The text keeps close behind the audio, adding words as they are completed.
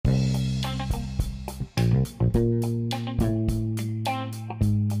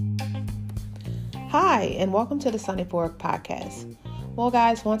Hi, and welcome to the Sunny Fork Podcast. Well,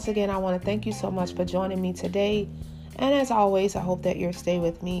 guys, once again, I want to thank you so much for joining me today. And as always, I hope that your stay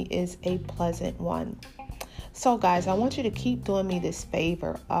with me is a pleasant one. So, guys, I want you to keep doing me this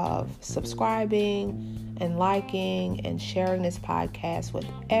favor of subscribing and liking and sharing this podcast with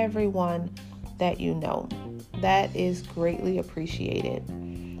everyone that you know. That is greatly appreciated.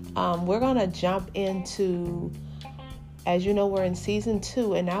 We're going to jump into, as you know, we're in season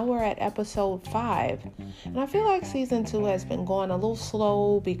 2 and now we're at episode 5. And I feel like season 2 has been going a little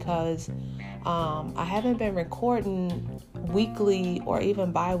slow because I haven't been recording weekly or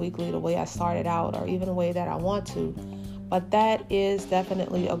even bi-weekly the way I started out or even the way that I want to. But that is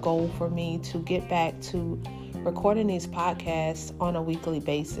definitely a goal for me to get back to recording these podcasts on a weekly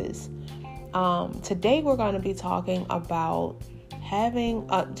basis. Today we're going to be talking about having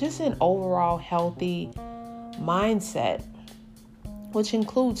just an overall healthy mindset, which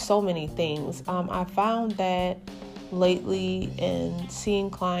includes so many things. I found that lately in seeing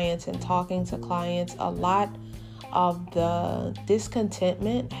clients and talking to clients, a lot of the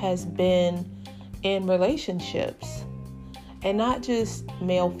discontentment has been in relationships, and not just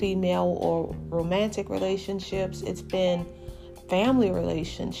male-female or romantic relationships. It's been family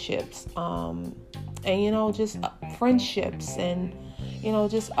relationships, and just friendships and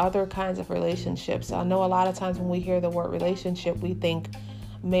just other kinds of relationships. I know a lot of times when we hear the word relationship, we think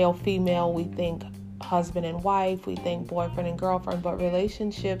male, female, we think husband and wife, we think boyfriend and girlfriend, but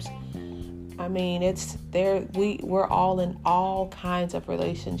relationships, it's there. We're all in all kinds of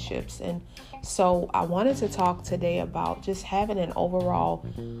relationships. And so I wanted to talk today about just having an overall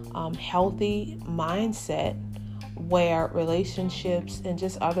healthy mindset where relationships and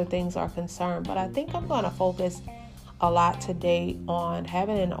just other things are concerned. But I think I'm going to focus a lot today on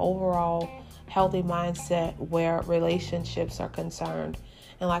having an overall healthy mindset where relationships are concerned.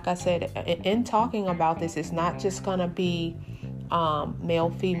 And like I said, in talking about this, it's not just going to be male,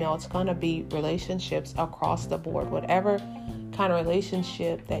 female. It's going to be relationships across the board. Whatever kind of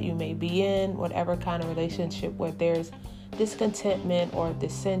relationship that you may be in, whatever kind of relationship where there's discontentment or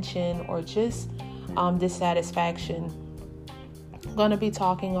dissension or just dissatisfaction. I'm going to be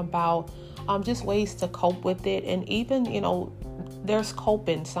talking about just ways to cope with it. And even, there's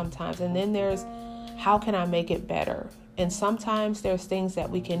coping sometimes. And then there's how can I make it better? And sometimes there's things that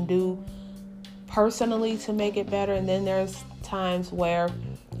we can do personally to make it better. And then there's times where,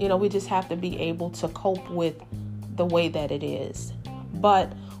 we just have to be able to cope with the way that it is.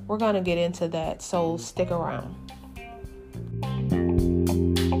 But we're going to get into that. So stick around.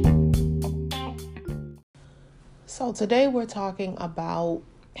 So today we're talking about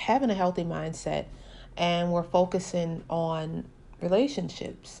having a healthy mindset, and we're focusing on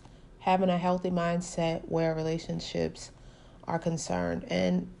relationships, having a healthy mindset where relationships are concerned.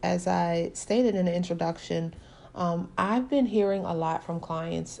 And as I stated in the introduction, I've been hearing a lot from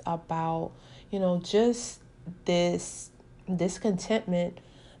clients about, just this discontentment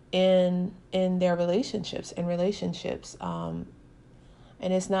in their relationships, and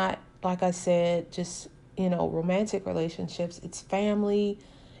it's not, like I said, just romantic relationships. It's family,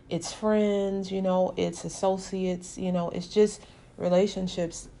 it's friends, it's associates, it's just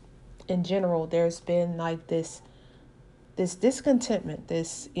relationships in general. There's been like this discontentment,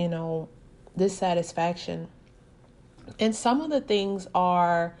 this dissatisfaction. And some of the things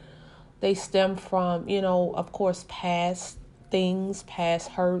they stem from, of course, past things, past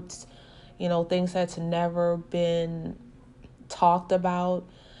hurts, things that's never been talked about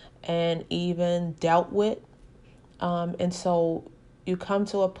and even dealt with. And so you come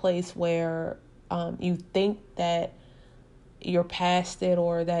to a place where you think that you're past it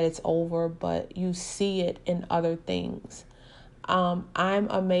or that it's over, but you see it in other things. I'm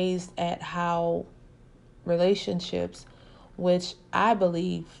amazed at how relationships, which I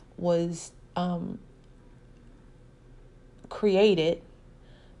believe was created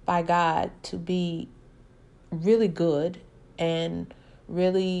by God to be really good and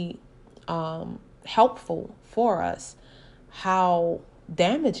really helpful for us, how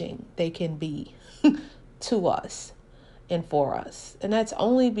damaging they can be to us and for us. And that's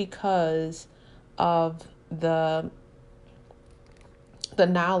only because of the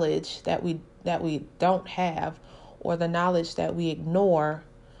knowledge that we don't have, or the knowledge that we ignore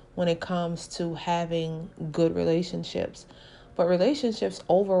when it comes to having good relationships. But relationships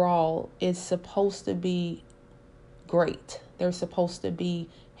overall is supposed to be great. They're supposed to be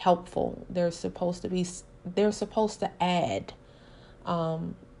helpful. They're supposed to add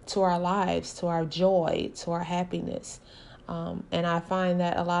to our lives, to our joy, to our happiness. And I find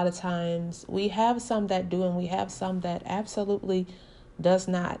that a lot of times we have some that do, and we have some that absolutely does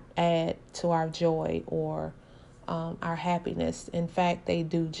not add to our joy or our happiness. In fact, they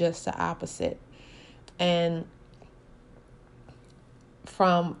do just the opposite. And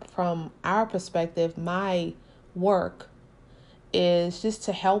from our perspective, my work is just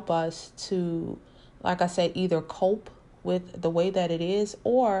to help us to, like I said, either cope with the way that it is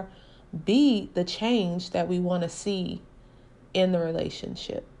or be the change that we want to see in the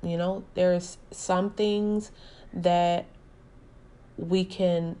relationship. There's some things that we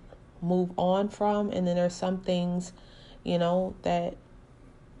can move on from, and then there's some things, that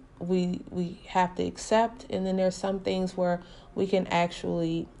we have to accept, and then there's some things where we can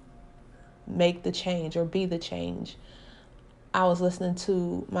actually make the change or be the change. I was listening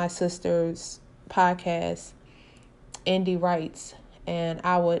to my sister's podcast, Indy Writes, and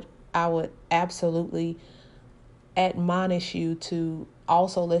I would absolutely admonish you to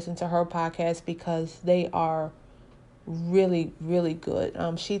also listen to her podcast because they are really, really good.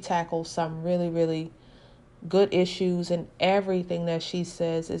 She tackles some really, really good issues, and everything that she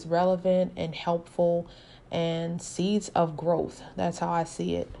says is relevant and helpful and seeds of growth. That's how I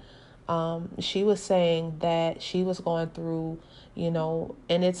see it. She was saying that she was going through,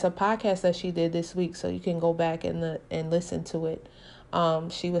 and it's a podcast that she did this week, so you can go back and listen to it.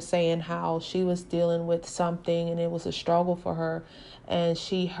 She was saying how she was dealing with something and it was a struggle for her, and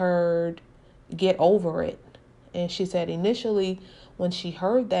she heard "get over it." And she said initially when she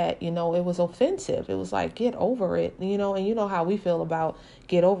heard that, it was offensive. It was like, get over it, and you know how we feel about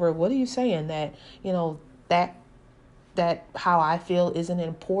get over it. What are you saying that, that how I feel isn't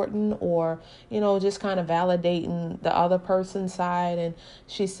important, or, just kind of validating the other person's side. And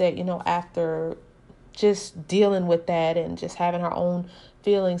she said, after just dealing with that and just having her own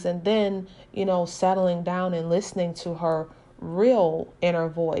feelings, and then, settling down and listening to her real inner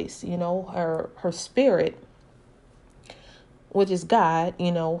voice, her spirit, which is God,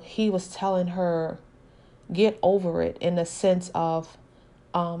 he was telling her, get over it, in the sense of,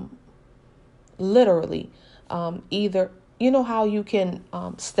 literally, either, how you can,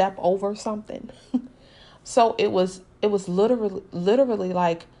 step over something. So it was literally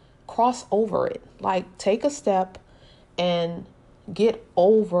like cross over it, like take a step and get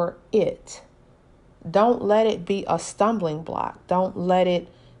over it. Don't let it be a stumbling block. Don't let it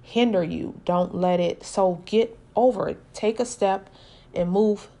hinder you. Don't let it. So get over it. Take a step and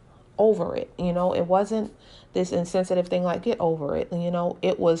move over it. It wasn't this insensitive thing like get over it.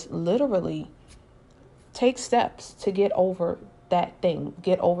 It was literally take steps to get over that thing,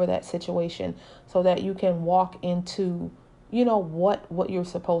 get over that situation, so that you can walk into, what you're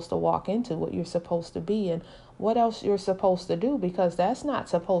supposed to walk into, what you're supposed to be, and what else you're supposed to do, because that's not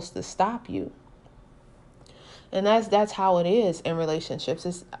supposed to stop you. And that's how it is in relationships.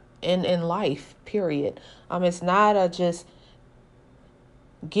 It's in life, period. It's not a just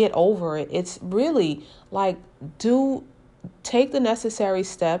get over it. It's really like take the necessary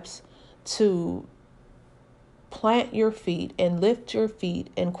steps to plant your feet and lift your feet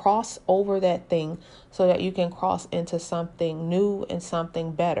and cross over that thing so that you can cross into something new and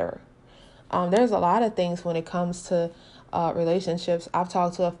something better. There's a lot of things when it comes to relationships. I've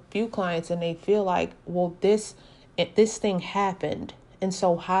talked to a few clients and they feel like, well, this thing happened, and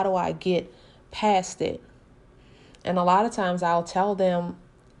so how do I get past it? And a lot of times I'll tell them,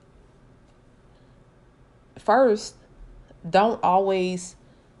 first, don't always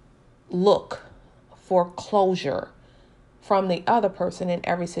look for closure from the other person in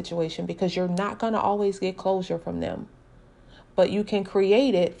every situation, because you're not going to always get closure from them. But you can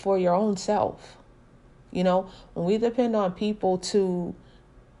create it for your own self. When we depend on people to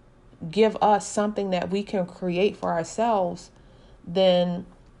give us something that we can create for ourselves, then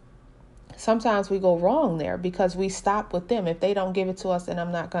sometimes we go wrong there because we stop with them. If they don't give it to us, then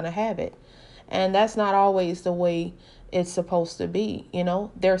I'm not going to have it. And that's not always the way it's supposed to be.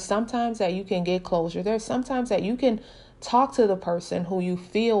 There's sometimes that you can get closure. There's sometimes that you can talk to the person who you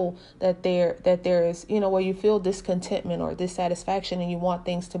feel that there is, where you feel discontentment or dissatisfaction and you want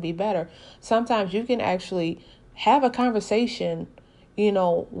things to be better. Sometimes you can actually have a conversation,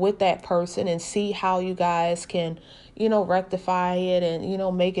 with that person and see how you guys can, rectify it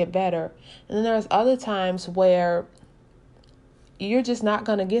and, make it better. And then there's other times where you're just not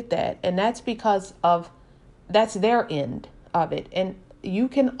going to get that. And that's because that's their end of it. And you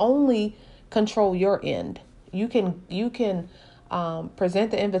can only control your end. You can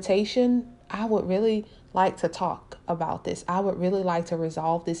present the invitation. I would really like to talk about this. I would really like to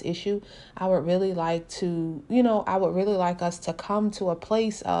resolve this issue. I would really like us to come to a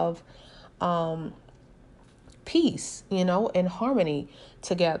place of peace, and harmony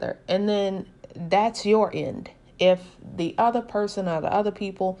together. And then that's your end. If the other person or the other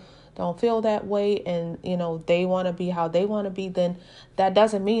people don't feel that way and, they want to be how they want to be, then that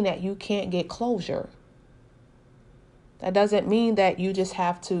doesn't mean that you can't get closure. That doesn't mean that you just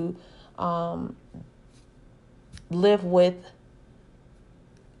have to live with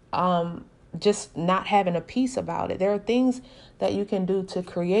just not having a peace about it. There are things that you can do to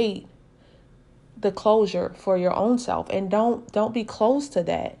create the closure for your own self, and don't be close to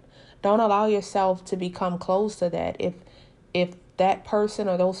that. Don't allow yourself to become close to that. If that person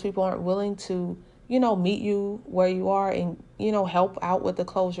or those people aren't willing to, meet you where you are and, help out with the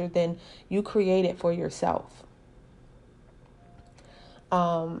closure, then you create it for yourself.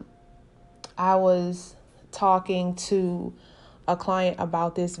 I was talking to a client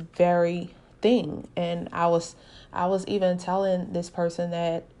about this very thing, and I was even telling this person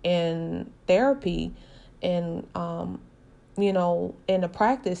that in therapy, in in a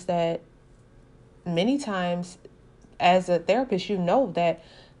practice, that many times as a therapist, that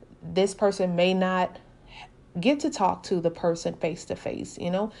this person may not get to talk to the person face to face.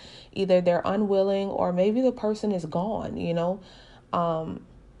 Either they're unwilling or maybe the person is gone.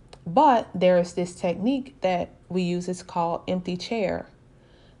 But there's this technique that we use. It's called empty chair.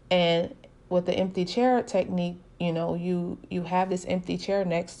 And with the empty chair technique, you have this empty chair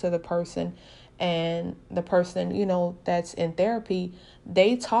next to the person, and the person, that's in therapy,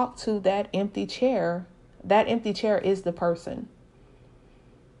 they talk to that empty chair. That empty chair is the person.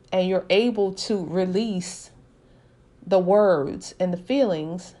 And you're able to release the words and the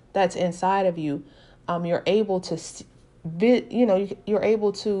feelings that's inside of you. You're able to, you're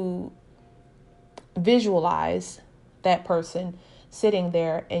able to visualize that person sitting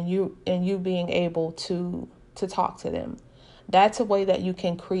there, and you being able to talk to them. That's a way that you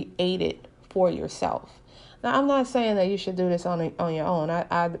can create it for yourself. Now, I'm not saying that you should do this on your own.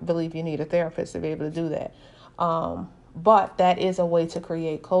 I believe you need a therapist to be able to do that. But that is a way to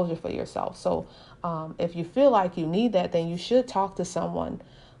create closure for yourself. So if you feel like you need that, then you should talk to someone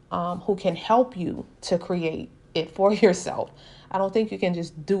who can help you to create it for yourself. I don't think you can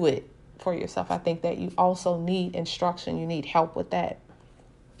just do it for yourself. I think that you also need instruction. You need help with that.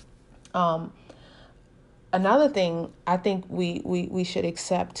 Another thing I think we should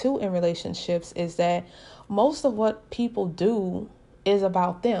accept too in relationships is that most of what people do is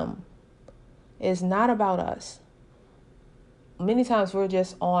about them. It's not about us. Many times we're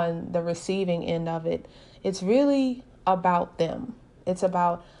just on the receiving end of it. It's really about them. It's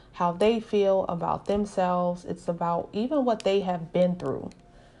about how they feel about themselves. It's about even what they have been through.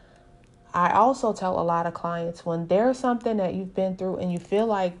 I also tell a lot of clients, when there's something that you've been through and you feel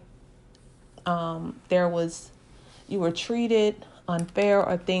like you were treated unfair,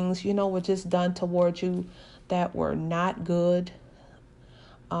 or things, were just done towards you that were not good.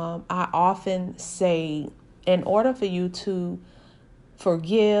 I often say, in order for you to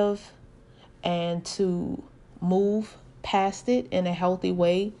forgive and to move past it in a healthy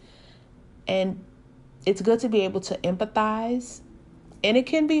way, and it's good to be able to empathize. And it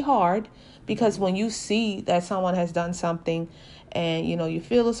can be hard, because when you see that someone has done something and, you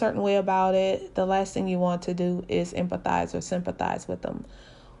feel a certain way about it, the last thing you want to do is empathize or sympathize with them.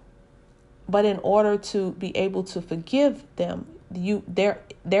 But in order to be able to forgive them,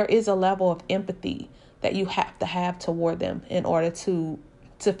 there is a level of empathy that you have to have toward them in order to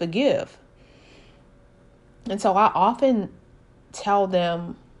forgive. And so I often tell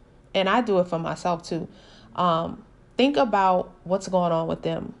them, and I do it for myself too, think about what's going on with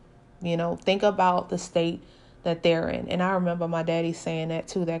them. Think about the state that they're in. And I remember my daddy saying that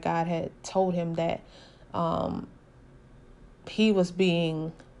too, that God had told him that he was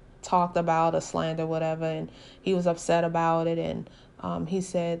being talked about, a slander, whatever, and he was upset about it. And he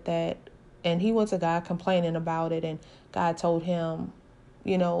said that, and he went to God complaining about it, and God told him,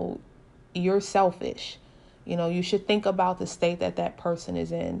 you're selfish. You should think about the state that person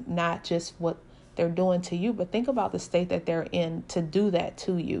is in, not just what they're doing to you, but think about the state that they're in to do that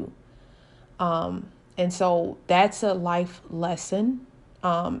to you. And so that's a life lesson.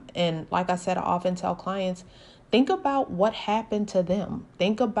 And like I said, I often tell clients, think about what happened to them.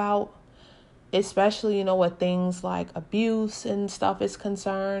 Think about, especially, with things like abuse and stuff is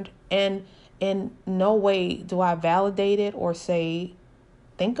concerned. And in no way do I validate it or say,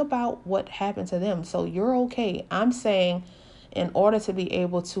 think about what happened to them, so you're okay. I'm saying, in order to be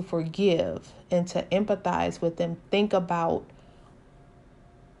able to forgive and to empathize with them, think about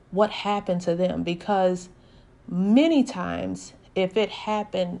what happened to them. Because many times, if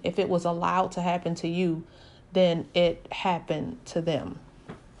it was allowed to happen to you, then it happened to them.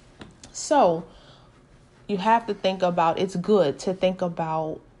 So, you have to think about, it's good to think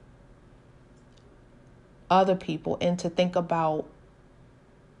about other people and to think about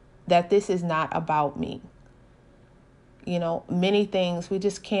that this is not about me. You know, many things we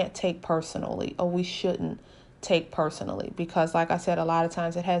just can't take personally, or we shouldn't take personally, because like I said, a lot of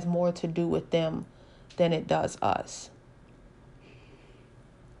times it has more to do with them than it does us.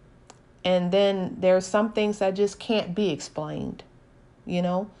 And then there's some things that just can't be explained, you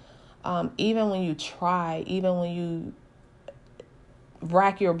know, even when you try, even when you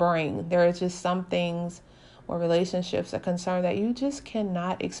rack your brain, there are just some things or relationships are concerned that you just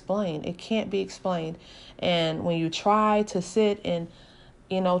cannot explain. It can't be explained. And when you try to sit and,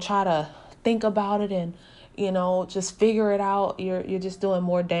 you know, try to think about it and, you know, just figure it out, you're just doing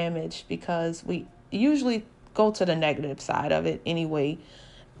more damage, because we usually go to the negative side of it anyway.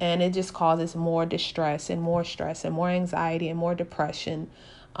 And it just causes more distress and more stress and more anxiety and more depression.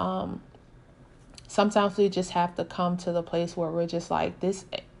 Sometimes we just have to come to the place where we're just like, this,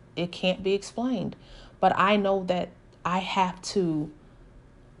 it can't be explained. But I know that I have to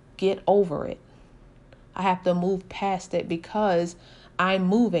get over it. I have to move past it, because I'm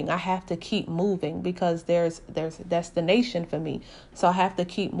moving. I have to keep moving, because there's a destination for me. So I have to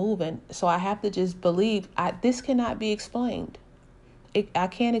keep moving. So I have to just believe this cannot be explained. I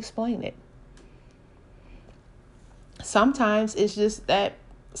can't explain it. Sometimes it's just that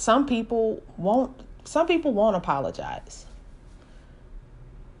some people won't apologize.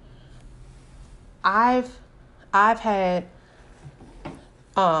 I've had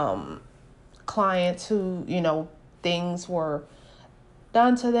clients who, you know, things were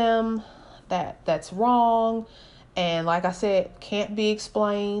done to them that's wrong, and like I said, can't be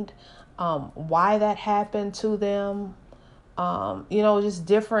explained. Why that happened to them, you know, just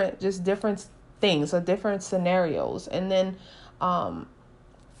different things or different scenarios. And then I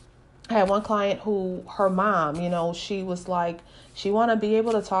had one client who, her mom, you know, she was like, she want to be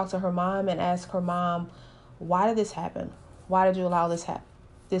able to talk to her mom and ask her mom, why did this happen? Why did you allow this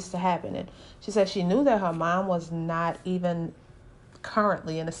to happen? And she said she knew that her mom was not even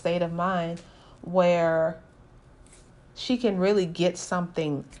currently in a state of mind where she can really get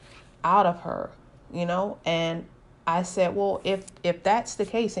something out of her, you know. And I said, well, if that's the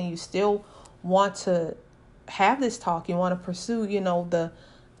case and you still want to have this talk, you want to pursue, you know, the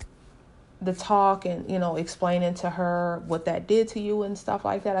talk and, you know, explaining to her what that did to you and stuff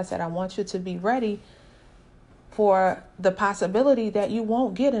like that. I said, I want you to be ready for the possibility that you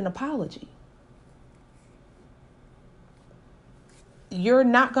won't get an apology. You're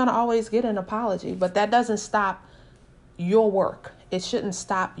not going to always get an apology, but that doesn't stop your work. It shouldn't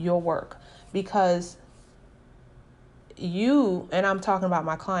stop your work, because you, and I'm talking about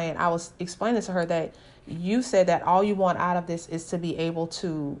my client, I was explaining to her that you said that all you want out of this is to be able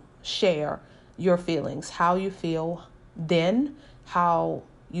to share your feelings, how you feel then, how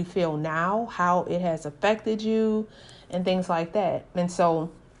you feel now, how it has affected you, and things like that. And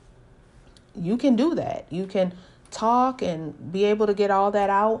so you can do that. You can talk and be able to get all that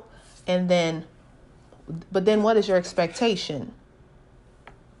out. And then, but then what is your expectation?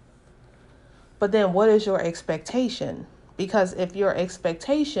 Because if your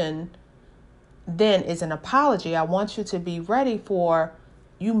expectation then is an apology, I want you to be ready for,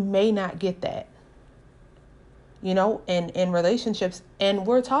 you may not get that, you know, in relationships. And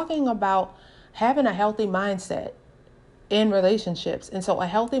we're talking about having a healthy mindset in relationships. And so a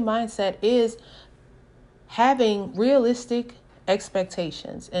healthy mindset is having realistic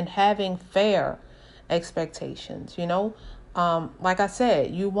expectations and having fair expectations, you know. Like I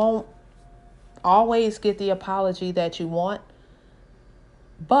said, you won't always get the apology that you want,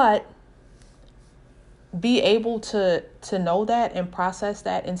 but be able to know that and process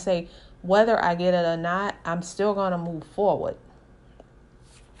that and say, whether I get it or not, I'm still going to move forward,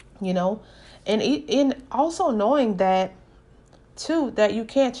 you know. And in also knowing that too, that you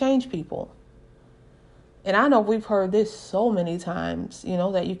can't change people. And I know we've heard this so many times, you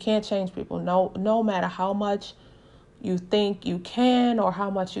know, that you can't change people. No matter how much you think you can or how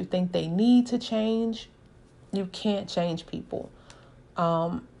much you think they need to change, you can't change people.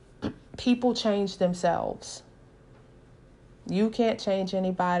 People change themselves. You can't change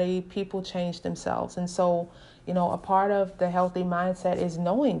anybody. People change themselves. And so, you know, a part of the healthy mindset is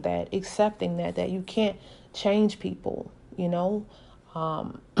knowing that, accepting that you can't change people, you know.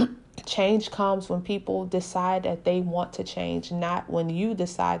 Change comes when people decide that they want to change, not when you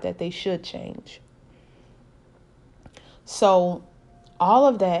decide that they should change. So all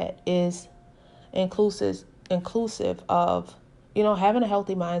of that is inclusive of, you know, having a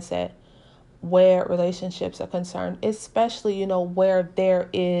healthy mindset where relationships are concerned, especially, you know, where there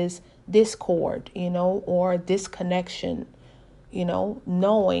is discord, or disconnection,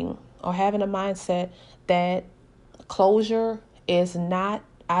 knowing or having a mindset that closure is not,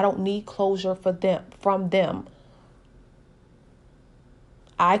 I don't need closure from them.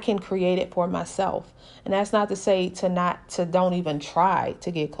 I can create it for myself. And that's not to say to don't even try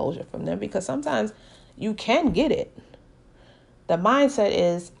to get closure from them, because sometimes you can get it. The mindset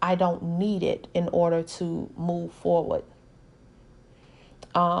is, I don't need it in order to move forward.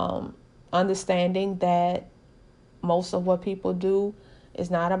 Understanding that most of what people do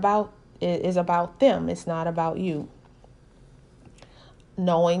is about them. It's not about you.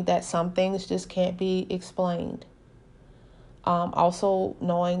 Knowing that some things just can't be explained. Also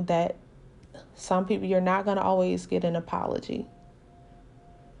knowing that some people, you're not going to always get an apology.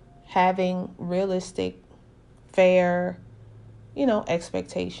 Having realistic, fair,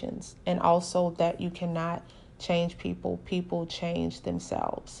 expectations. And also that you cannot change people. People change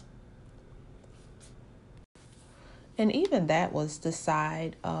themselves. And even that was the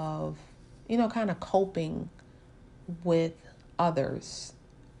side of, kind of coping with others,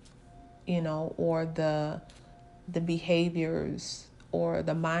 or the behaviors or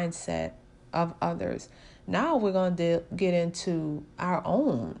the mindset of others. Now we're going to get into our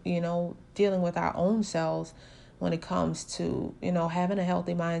own, dealing with our own selves when it comes to, having a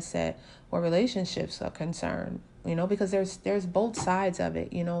healthy mindset where relationships are concerned, because there's both sides of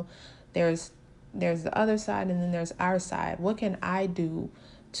it. There's the other side, and then there's our side. What can I do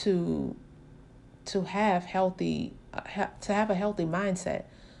to have a healthy mindset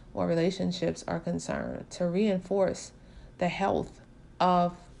where relationships are concerned, to reinforce the health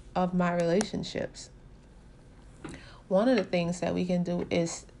of my relationships? One of the things that we can do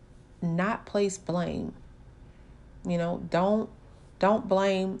is not place blame. Don't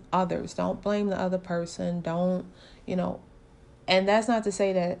blame others. Don't blame the other person. Don't, and that's not to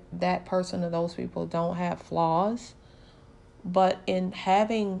say that person or those people don't have flaws, but in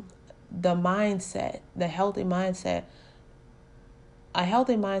having the mindset, the healthy mindset, a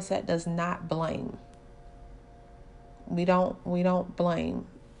healthy mindset does not blame. We don't blame.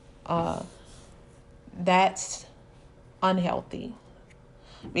 That's unhealthy,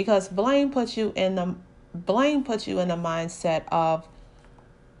 because blame puts you in the mindset of,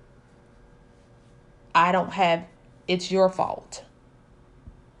 it's your fault.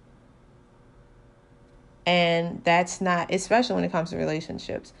 And that's not, especially when it comes to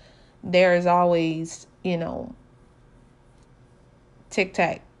relationships, there is always,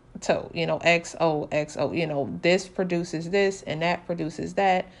 tic-tac-toe, XOXO, this produces this and that produces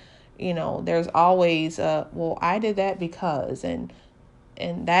that. There's always well, I did that because, and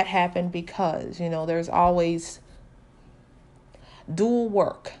that happened because, there's always double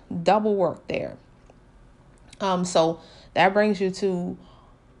work there. So that brings you to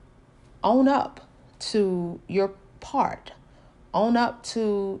own up to your part. Own up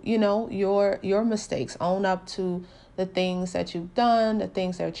to, your mistakes. Own up to the things that you've done, the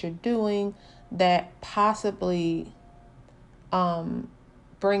things that you're doing that possibly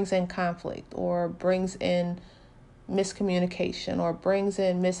brings in conflict, or brings in miscommunication, or brings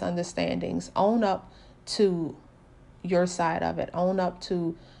in misunderstandings. Own up to your side of it. Own up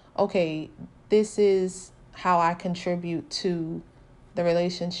to, okay, this is how I contribute to the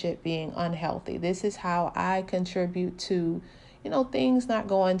relationship being unhealthy. This is how I contribute to, things not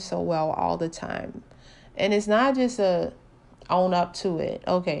going so well all the time. And it's not just own up to it.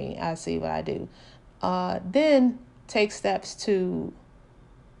 Okay, I see what I do. Then take steps to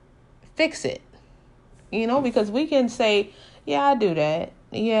fix it. Because we can say, yeah, I do that.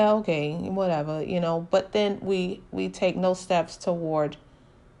 Yeah, okay, whatever, but then we take no steps toward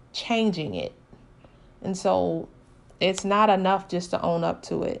changing it. And so it's not enough just to own up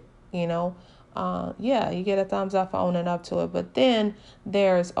to it, Yeah, you get a thumbs up for owning up to it, but then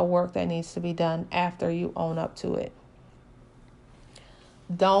there's a work that needs to be done after you own up to it.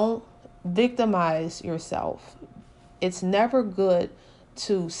 Don't victimize yourself. It's never good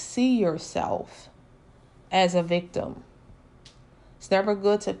to see yourself as a victim. It's never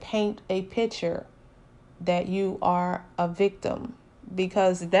good to paint a picture that you are a victim,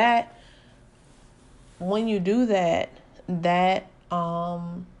 because when you do that,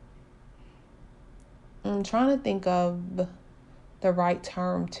 I'm trying to think of the right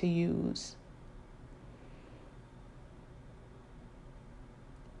term to use.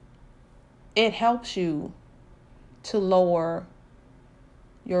 It helps you to lower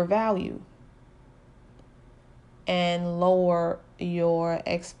your value and lower your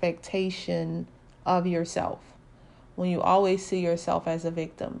expectation of yourself when you always see yourself as a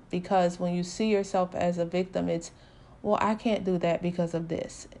victim. Because when you see yourself as a victim, it's well, I can't do that because of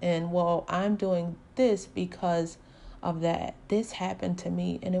this. And well, I'm doing this because of that. This happened to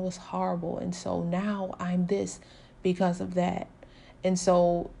me and it was horrible. And so now I'm this because of that. And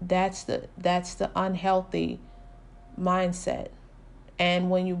so that's the unhealthy mindset. And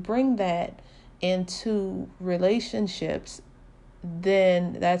when you bring that into relationships,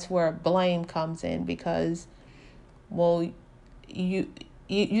 then that's where blame comes in, because well, you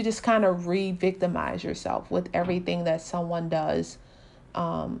you just kind of re-victimize yourself with everything that someone does.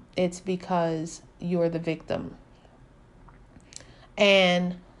 It's because you're the victim.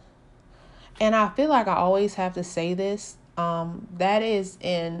 And I feel like I always have to say this. That is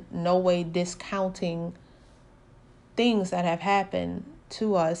in no way discounting things that have happened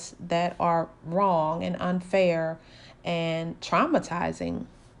to us that are wrong and unfair and traumatizing.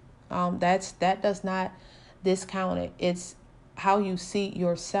 That does not discount it. It's how you see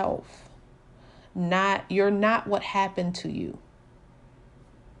yourself. You're not what happened to you.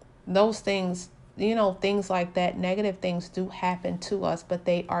 Those things, things like that, negative things do happen to us, but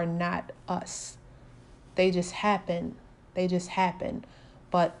they are not us. They just happen.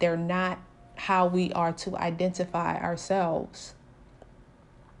 But they're not how we are to identify ourselves.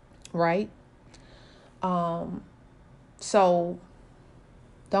 Right? So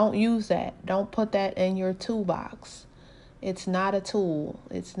don't use that. Don't put that in your toolbox. It's not a tool.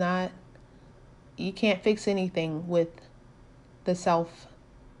 You can't fix anything with the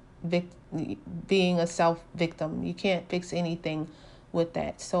being a self victim. You can't fix anything with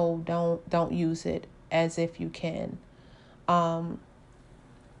that. So don't use it as if you can.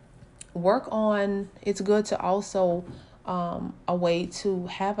 Work on, it's good to also, a way to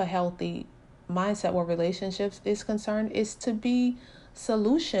have a healthy mindset where relationships is concerned is to be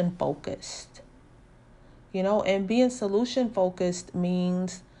solution focused. And being solution focused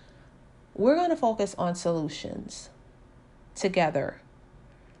means we're going to focus on solutions together.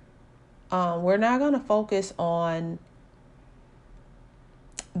 We're not going to focus on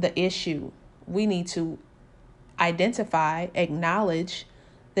the issue. We need to identify, acknowledge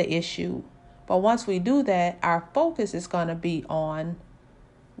the issue. But once we do that, our focus is going to be on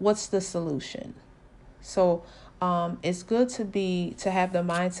what's the solution. So it's good to have the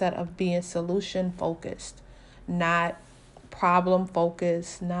mindset of being solution focused, not problem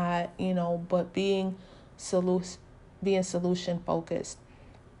focused, but being solution focused.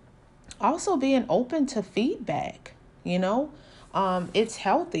 Also being open to feedback, it's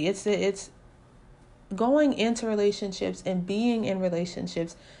healthy. It's going into relationships and being in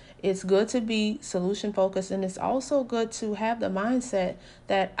relationships. It's good to be solution focused, and it's also good to have the mindset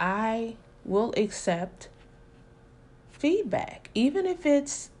that I will accept feedback, even if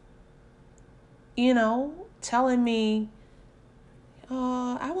it's, telling me,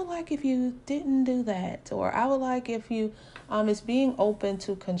 I would like if you didn't do that, or I would like if you, it's being open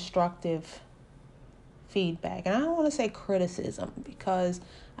to constructive feedback. And I don't want to say criticism because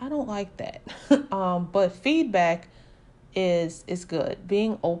I don't like that. But feedback is good.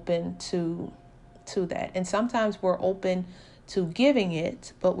 Being open to that. And sometimes we're open to giving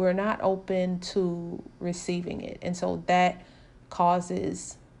it, but we're not open to receiving it. And so that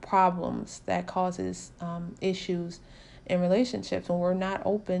causes problems, that causes issues in relationships when we're not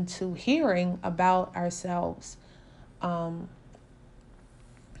open to hearing about ourselves.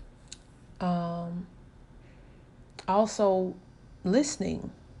 Also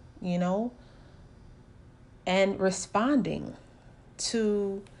listening, and responding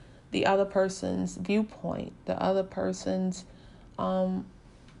to the other person's viewpoint, the other person's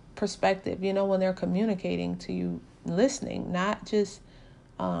perspective, when they're communicating to you, listening, not just,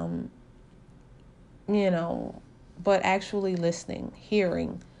 but actually listening,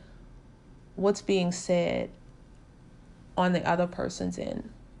 hearing what's being said on the other person's end.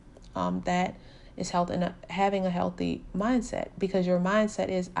 That is health and having a healthy mindset, because your mindset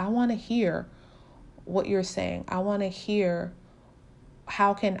is, I want to hear what you're saying. I want to hear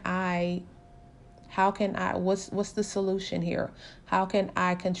how can I what's the solution here? How can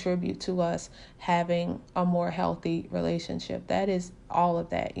I contribute to us having a more healthy relationship? That is all of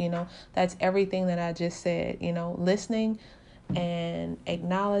that, that's everything that I just said, listening and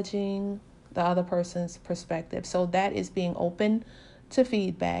acknowledging the other person's perspective. So that is being open to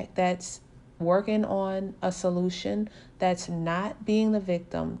feedback. That's working on a solution. That's not being the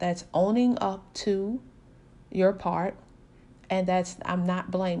victim. That's owning up to your part. And I'm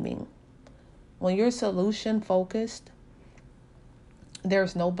not blaming. When you're solution focused,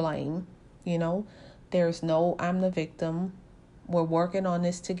 there's no blame, there's no, I'm the victim. We're working on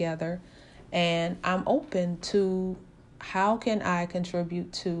this together. And I'm open to how can I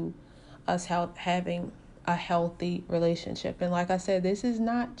contribute to us having a healthy relationship. And like I said, this is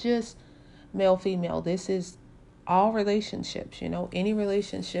not just male, female. This is all relationships, any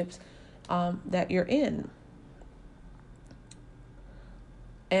relationships that you're in.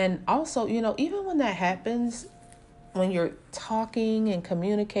 And also, even when that happens, when you're talking and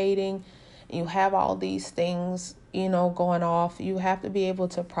communicating, you have all these things, going off, you have to be able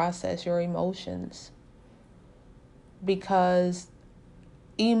to process your emotions, because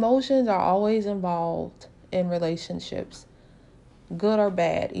emotions are always involved in relationships. Good or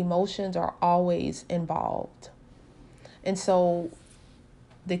bad, emotions are always involved. And so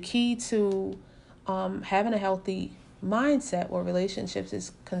the key to having a healthy mindset where relationships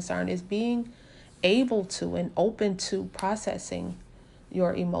is concerned is being able to and open to processing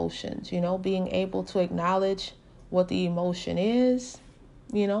your emotions, being able to acknowledge what the emotion is.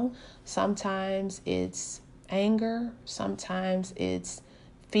 Sometimes it's anger, sometimes it's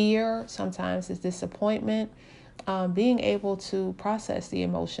fear, sometimes it's disappointment. Being able to process the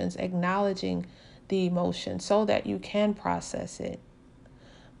emotions, acknowledging the emotion so that you can process it.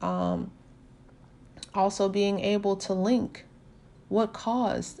 Also being able to link what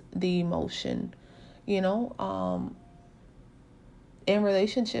caused the emotion. In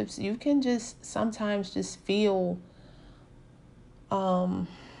relationships, you can just sometimes just feel,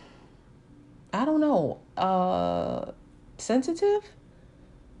 sensitive,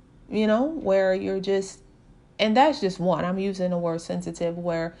 where you're just, and that's just one, I'm using the word sensitive,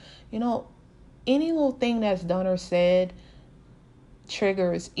 where, any little thing that's done or said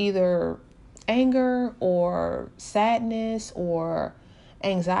triggers either anger or sadness or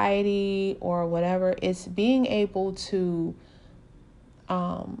anxiety or whatever. It's being able to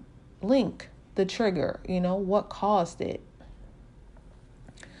link the trigger, what caused it.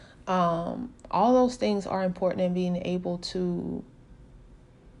 All those things are important in being able to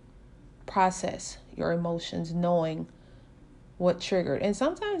process your emotions, knowing what triggered. And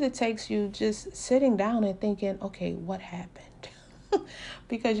sometimes it takes you just sitting down and thinking, okay, what happened?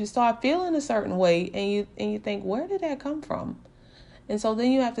 Because you start feeling a certain way and you think, where did that come from? And so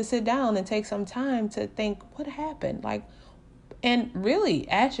then you have to sit down and take some time to think, what happened? And really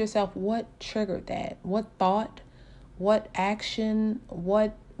ask yourself, what triggered that? What thought, what action,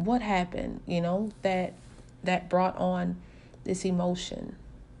 what happened, that brought on this emotion.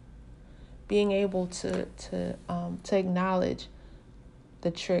 Being able to acknowledge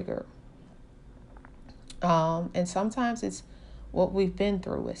the trigger. And sometimes it's what we've been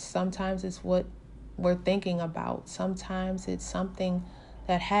through. Sometimes it's what we're thinking about. Sometimes it's something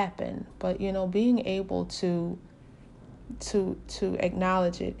that happened. But, being able to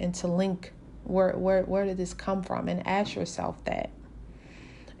acknowledge it and to link where did this come from, and ask yourself that.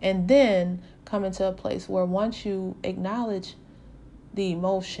 And then come into a place where once you acknowledge the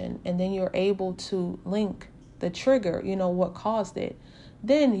emotion and then you're able to link the trigger, what caused it,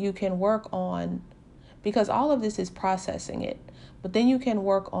 then you can work on, because all of this is processing it, but then you can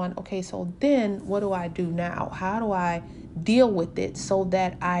work on, okay, so then what do I do now? How do I deal with it so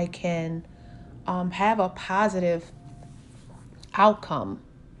that I can have a positive outcome?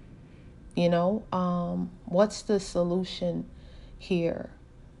 What's the solution here?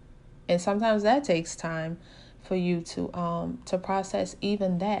 And sometimes that takes time for you to process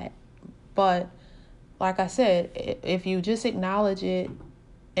even that. But like I said, if you just acknowledge it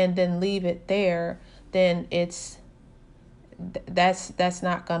and then leave it there, then that's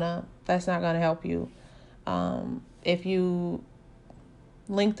not gonna help you. If you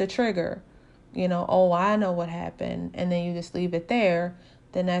link the trigger, oh, I know what happened, and then you just leave it there,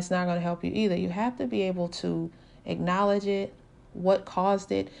 then that's not gonna help you either. You have to be able to acknowledge it, what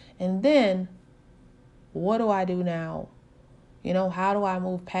caused it, and then what do I do now? How do I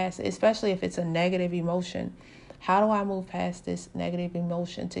move past it? Especially if it's a negative emotion. How do I move past this negative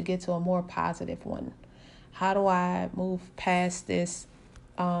emotion to get to a more positive one? How do I move past this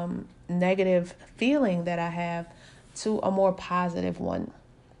negative feeling that I have to a more positive one?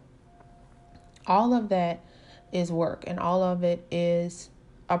 All of that is work, and all of it is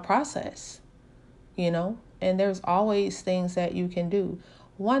a process, and there's always things that you can do.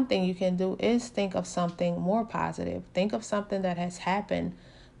 One thing you can do is think of something more positive. Think of something that has happened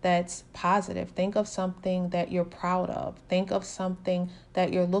that's positive. Think of something that you're proud of. Think of something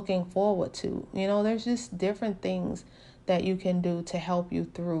that you're looking forward to. There's just different things that you can do to help you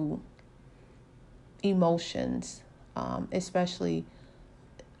through emotions, especially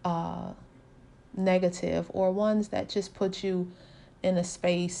negative, or ones that just put you in a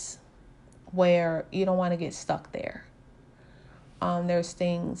space where you don't want to get stuck there. There's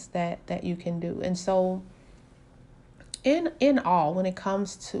things that you can do. And so in all, when it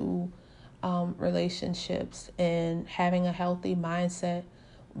comes to relationships and having a healthy mindset,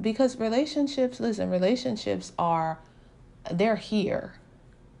 because relationships they're here.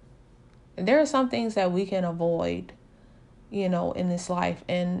 There are some things that we can avoid, in this life,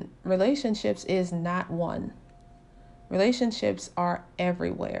 and relationships is not one. Relationships are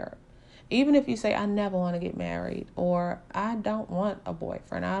everywhere. Even if you say, I never want to get married, or I don't want a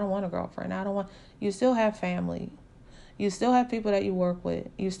boyfriend, I don't want a girlfriend, you still have family. You still have people that you work with.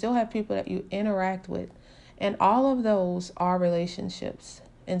 You still have people that you interact with. And all of those are relationships.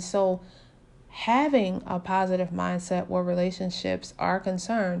 And so having a positive mindset where relationships are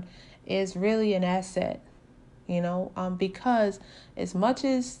concerned is really an asset, because as much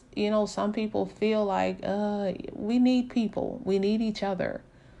as, some people feel like we need people, we need each other.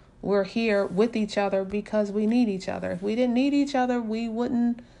 We're here with each other because we need each other. If we didn't need each other, we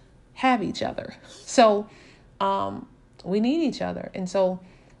wouldn't have each other. So we need each other. And so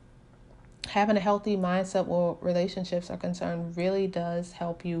having a healthy mindset where relationships are concerned really does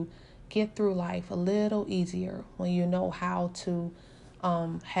help you get through life a little easier when you know how to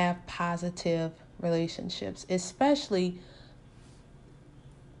have positive relationships, especially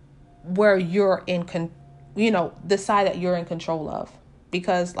where you're the side that you're in control of.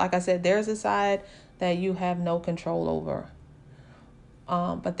 Because like I said, there's a side that you have no control over.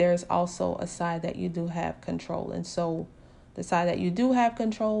 But there's also a side that you do have control. And so the side that you do have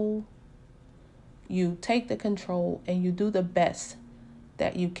control, you take the control and you do the best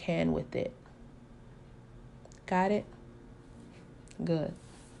that you can with it. Got it? Good.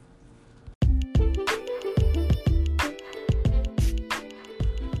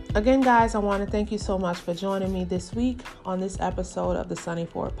 Again, guys, I want to thank you so much for joining me this week on this episode of the Sunny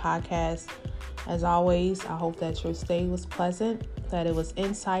Forward Podcast. As always, I hope that your stay was pleasant, that it was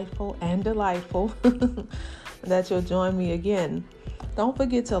insightful and delightful, that you'll join me again. Don't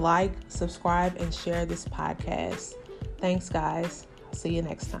forget to like, subscribe, and share this podcast. Thanks, guys. I'll see you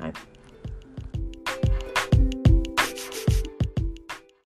next time.